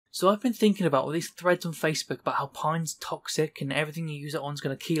So I've been thinking about all these threads on Facebook about how pine's toxic and everything you use it on is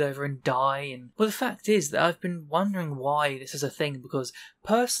going to keel over and die. And well, the fact is that I've been wondering why this is a thing, because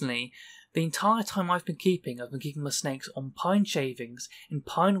personally, the entire time I've been keeping my snakes on pine shavings in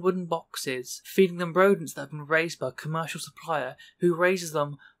pine wooden boxes, feeding them rodents that have been raised by a commercial supplier who raises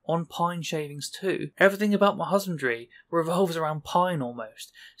them on pine shavings too. Everything about my husbandry revolves around pine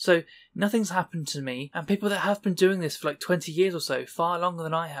almost. So nothing's happened to me, and people that have been doing this for like 20 years or so, far longer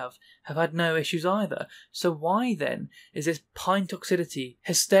than I have had no issues either. So why then is this pine toxicity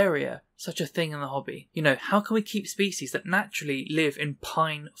hysteria such a thing in the hobby? You know, how can we keep species that naturally live in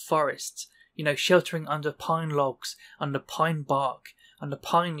pine forests, you know, sheltering under pine logs, under pine bark, under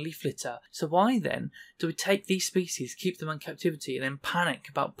pine leaf litter? So why then do we take these species, keep them in captivity, and then panic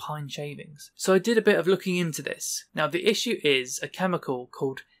about pine shavings? So I did a bit of looking into this. Now the issue is a chemical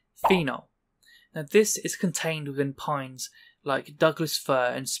called phenol. Now this is contained within pines like Douglas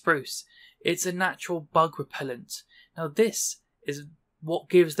fir and spruce. It's a natural bug repellent. Now this is what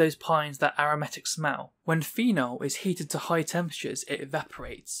gives those pines that aromatic smell. When phenol is heated to high temperatures, it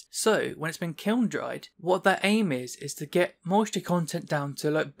evaporates. So when it's been kiln dried, what their aim is to get moisture content down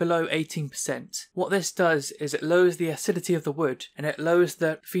to like below 18%. What this does is it lowers the acidity of the wood, and it lowers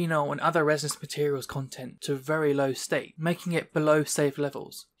the phenol and other resinous materials content to a very low state, making it below safe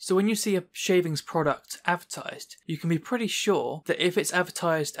levels. So when you see a shavings product advertised, you can be pretty sure that if it's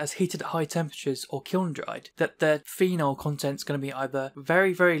advertised as heated at high temperatures or kiln dried, that the phenol content is going to be either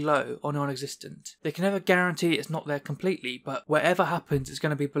very, very low or non-existent. They can never guarantee it's not there completely, but whatever happens is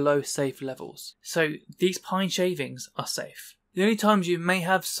going to be below safe levels. So these pine shavings are safe. The only times you may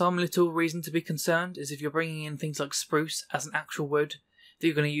have some little reason to be concerned is if you're bringing in things like spruce as an actual wood that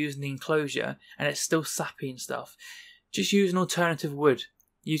you're going to use in the enclosure and it's still sappy and stuff. Just use an alternative wood.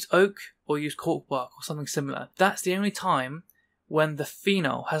 Use oak or use cork bark or something similar. That's the only time when the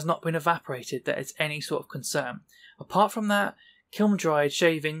phenol has not been evaporated that it's any sort of concern. Apart from that, kiln dried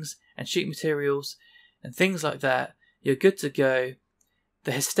shavings and sheet materials and things like that, you're good to go.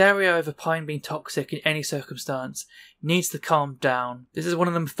 The hysteria over pine being toxic in any circumstance needs to calm down. This is one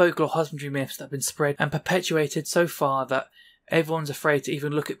of them folklore husbandry myths that have been spread and perpetuated so far that everyone's afraid to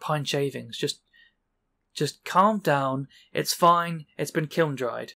even look at pine shavings. Just calm down. It's fine. It's been kiln dried.